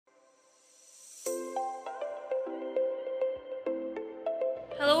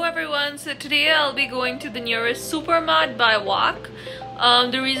Hello everyone, so today I'll be going to the nearest supermarket by walk.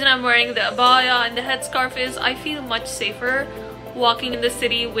 The reason I'm wearing the abaya and the headscarf is I feel much safer walking in the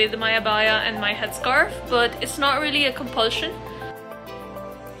city with my abaya and my headscarf, but it's not really a compulsion.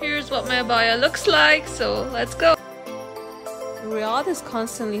 Here's what my abaya looks like, so let's go. Riyadh is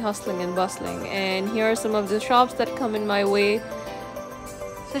constantly hustling and bustling, and here are some of the shops that come in my way.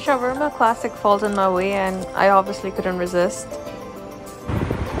 So shawarma classic falls in my way and I obviously couldn't resist.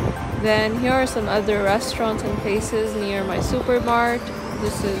 Then here are some other restaurants and places near my supermarket.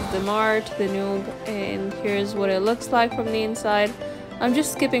 This is the mart, the Danube, and here's what it looks like from the inside. I'm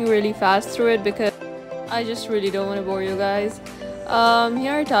just skipping really fast through it because I just really don't want to bore you guys.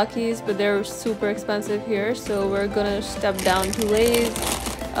 Here are Takis, but they're super expensive here, so we're gonna step down to Lay's.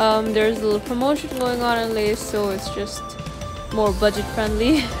 There's a little promotion going on in Lay's, so it's just more budget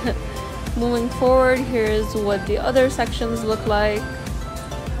friendly. Moving forward, here's what the other sections look like.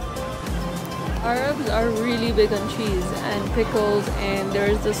 Arabs are really big on cheese and pickles, and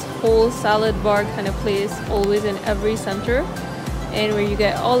there's this whole salad bar kind of place always in every center, and where you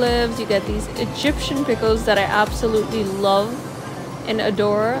get olives, you get these Egyptian pickles that I absolutely love and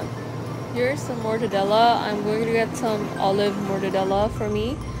adore. Here's some mortadella. I'm going to get some olive mortadella for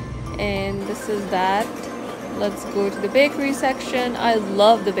me, and this is that. Let's go to the bakery section. I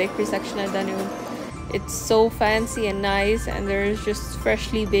love the bakery section at Danube. It's so fancy and nice, and there's just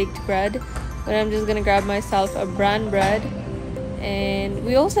freshly baked bread. But I'm just gonna grab myself a bran bread. And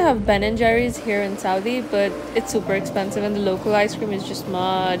we also have Ben & Jerry's here in Saudi, but it's super expensive and the local ice cream is just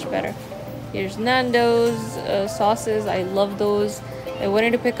much better. Here's Nando's sauces. I love those. I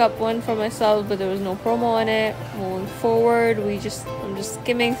wanted to pick up one for myself, but there was no promo on it. Moving forward, I'm just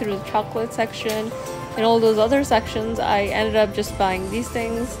skimming through the chocolate section and all those other sections. I ended up just buying these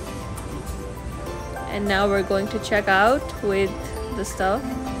things. And now we're going to check out with the stuff.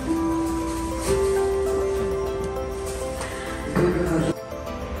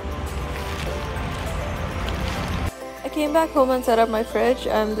 I came back home and set up my fridge,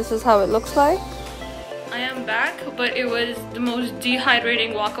 and this is how it looks like. I am back, but it was the most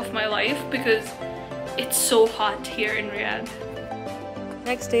dehydrating walk of my life because it's so hot here in Riyadh.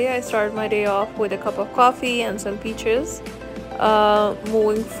 Next day, I started my day off with a cup of coffee and some peaches.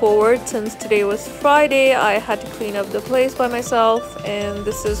 Moving forward, since today was Friday, I had to clean up the place by myself, and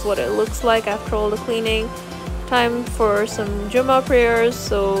this is what it looks like after all the cleaning. Time for some Jummah prayers,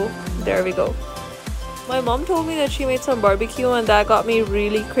 so there we go. My mom told me that she made some barbecue, and that got me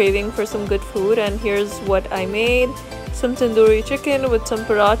really craving for some good food, and here's what I made. Some tandoori chicken with some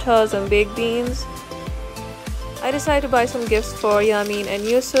parathas and baked beans. I decided to buy some gifts for Yameen and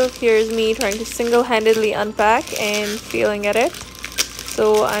Yousuf. Here's me trying to single-handedly unpack and failing at it.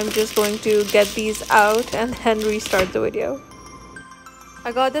 So I'm just going to get these out and then restart the video.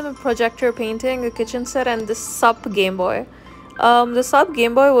 I got them a projector painting, a kitchen set, and the Sup GameBoy. The Sup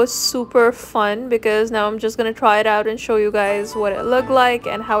GameBoy was super fun because now I'm just gonna try it out and show you guys what it looked like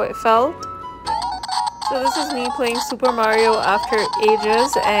and how it felt. So this is me playing Super Mario after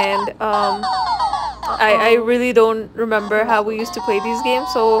ages, and I really don't remember how we used to play these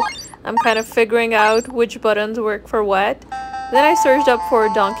games, so I'm kind of figuring out which buttons work for what. Then I searched up for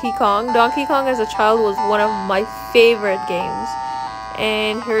Donkey Kong. Donkey Kong as a child was one of my favorite games.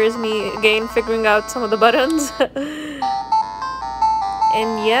 And here is me again figuring out some of the buttons.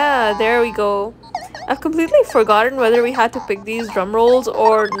 And yeah, there we go. I've completely forgotten whether we had to pick these drum rolls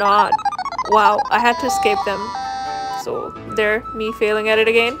or not. Wow, I had to escape them. So there, me failing at it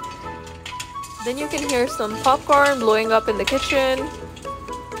again. Then you can hear some popcorn blowing up in the kitchen.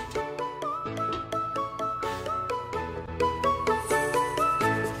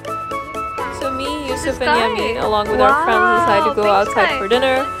 So me, Yousuf, and Yameen, along with our friends, decided to go outside for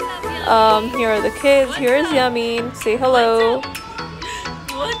dinner. Here are the kids. Here's Yameen. Say hello.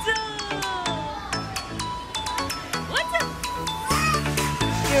 What's up? What's up?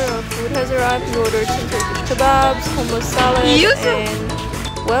 Here our food has arrived. We ordered some Turkish kebabs, hummus salad,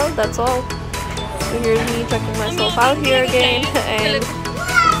 and well, that's all. So here's me checking myself out here again, and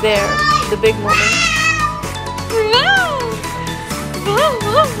there, the big moment. Wow!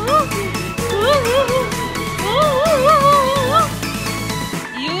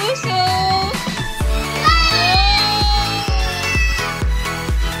 Yousuf!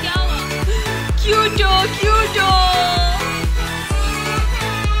 Cute!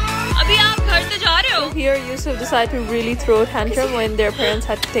 अभी आप घर से जा रहे हो? Here, Yousuf decided to really throw a tantrum when their parents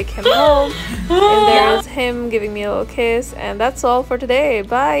had to take him home. And there's him giving me a little kiss. And that's all for today.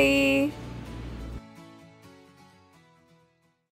 Bye!